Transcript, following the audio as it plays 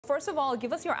first of all,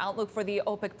 give us your outlook for the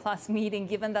OPEC Plus meeting,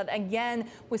 given that, again,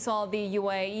 we saw the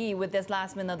UAE with this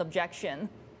last-minute objection.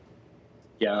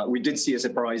 Yeah, we did see a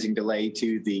surprising delay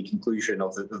to the conclusion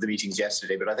of the meetings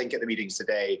yesterday, but I think at the meetings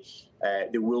today,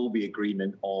 there will be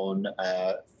agreement on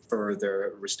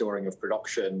further restoring of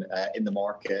production in the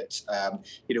market.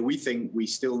 We think we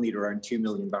still need around 2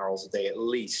 million barrels a day at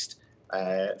least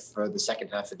for the second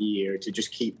half of the year to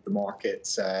just keep the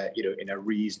markets, in a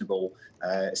reasonable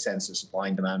sense of supply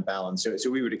and demand balance. So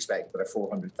we would expect about a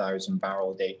 400,000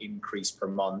 barrel a day increase per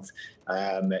month,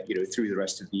 through the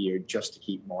rest of the year just to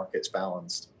keep markets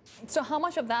balanced. So how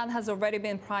much of that has already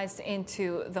been priced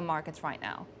into the markets right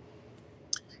now?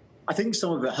 I think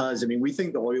some of it has. I mean, we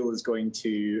think the oil is going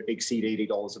to exceed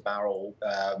 $80 a barrel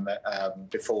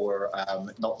before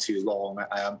not too long.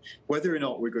 Whether or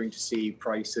not we're going to see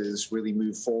prices really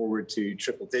move forward to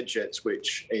triple digits,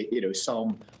 which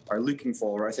some are looking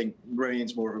for, I think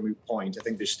remains more of a moot point. I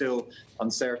think there's still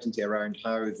uncertainty around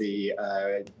how the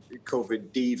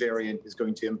COVID-D variant is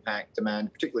going to impact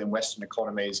demand, particularly in Western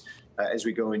economies, as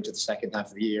we go into the second half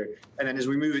of the year. And then as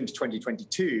we move into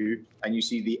 2022 and you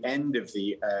see the end of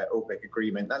the OPEC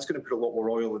agreement, that's going to put a lot more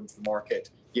oil into the market,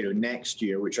 next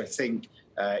year, which I think,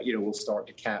 will start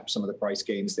to cap some of the price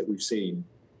gains that we've seen.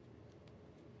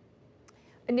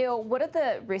 Neil, what are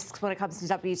the risks when it comes to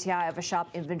WTI of a sharp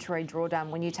inventory drawdown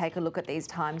when you take a look at these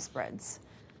time spreads?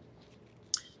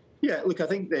 Yeah, look, I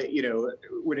think that,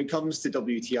 when it comes to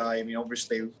WTI, I mean,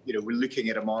 obviously, we're looking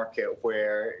at a market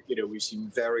where, we've seen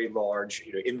very large,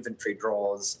 inventory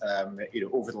draws,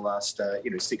 over the last,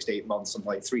 6 to 8 months, something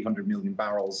like 300 million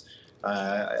barrels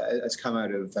has come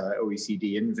out of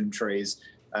OECD inventories.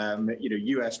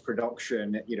 U.S.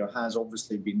 production, has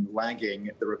obviously been lagging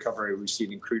the recovery we've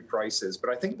seen in crude prices. But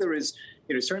I think there is,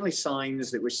 certainly signs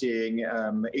that we're seeing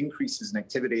increases in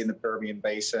activity in the Permian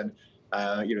Basin.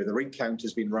 The rig count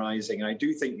has been rising. And I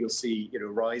do think you'll see,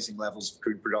 rising levels of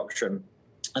crude production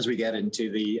as we get into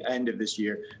the end of this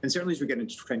year. And certainly as we get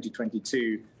into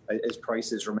 2022, as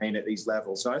prices remain at these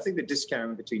levels. So I think the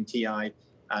discount between TI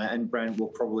and Brent will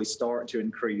probably start to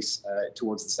increase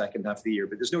towards the second half of the year.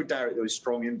 But there's no doubt those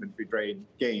strong inventory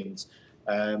gains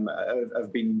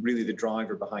have been really the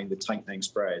driver behind the tightening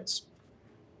spreads.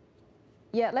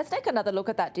 Yeah, let's take another look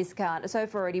at that discount.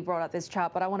 Sophie already brought up this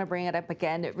chart, but I want to bring it up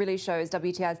again. It really shows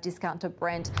WTI's discount to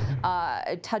Brent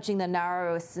touching the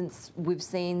narrowest we've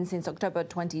seen since October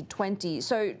 2020.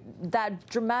 So that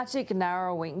dramatic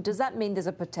narrowing, does that mean there's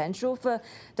a potential for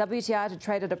WTI to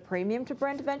trade at a premium to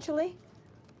Brent eventually?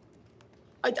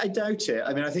 I doubt it.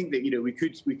 I mean, I think that,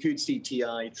 we could see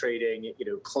TI trading,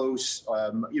 close,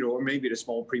 or maybe at a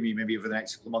small premium maybe over the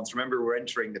next couple of months. Remember, we're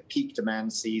entering the peak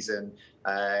demand season,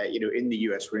 in the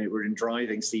US. We're in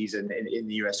driving season in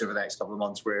the US over the next couple of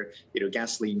months where,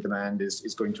 gasoline demand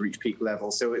is going to reach peak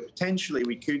levels. So potentially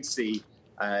we could see,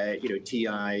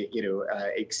 TI,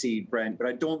 exceed Brent, but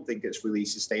I don't think it's really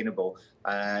sustainable,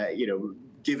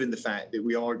 given the fact that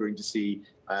we are going to see,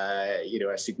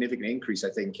 a significant increase, I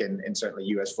think, in certainly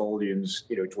U.S. volumes,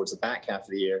 towards the back half of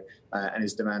the year, and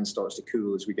as demand starts to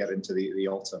cool as we get into the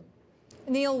autumn.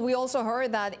 Neil, we also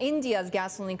heard that India's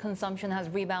gasoline consumption has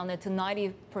rebounded to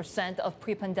 90% of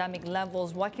pre-pandemic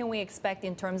levels. What can we expect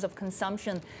in terms of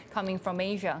consumption coming from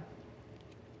Asia?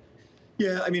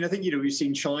 Yeah, I mean, I think, we've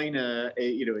seen China,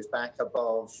 is back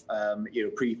above,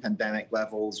 pre-pandemic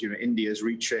levels. India's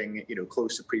reaching,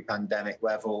 close to pre-pandemic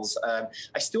levels.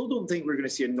 I still don't think we're going to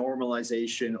see a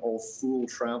normalization of full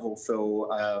travel flow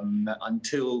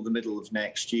until the middle of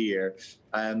next year.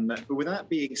 But with that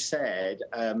being said,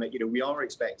 we are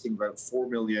expecting about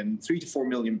 3 to 4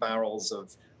 million barrels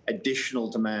of additional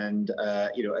demand,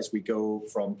 as we go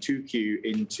from 2Q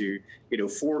into,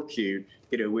 4Q,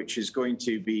 which is going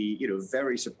to be,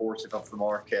 very supportive of the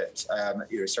market,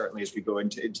 certainly as we go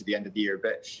into the end of the year.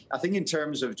 But I think in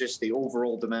terms of just the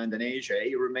overall demand in Asia,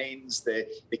 it remains the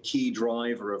key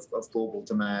driver of global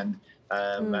demand.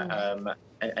 And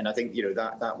I think,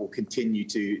 that will continue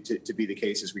to be the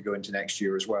case as we go into next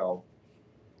year as well.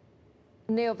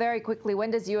 Neil, very quickly,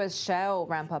 when does U.S. shale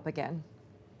ramp up again?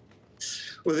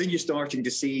 Well, I think you're starting to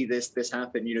see this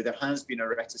happen. There has been a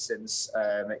reticence,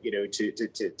 to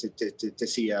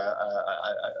see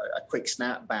a quick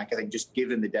snapback. I think just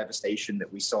given the devastation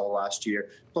that we saw last year,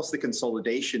 plus the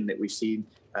consolidation that we've seen,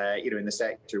 in the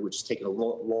sector, which has taken a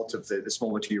lot of the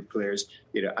smaller tier players,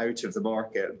 out of the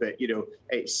market. But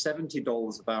it's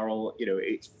 $70 a barrel.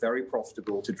 It's very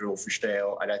profitable to drill for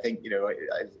shale, and I think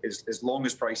as long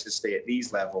as prices stay at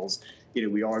these levels,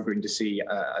 we are going to see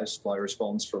a supply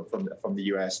response from the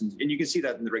US, and you can see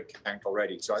that in the rig count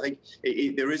already. So I think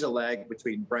there is a lag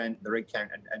between Brent, the rig count,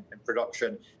 and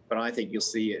production. But I think you'll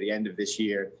see at the end of this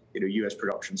year, US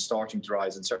production starting to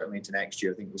rise, and certainly into next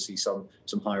year, I think we'll see some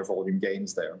higher volume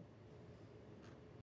gains there.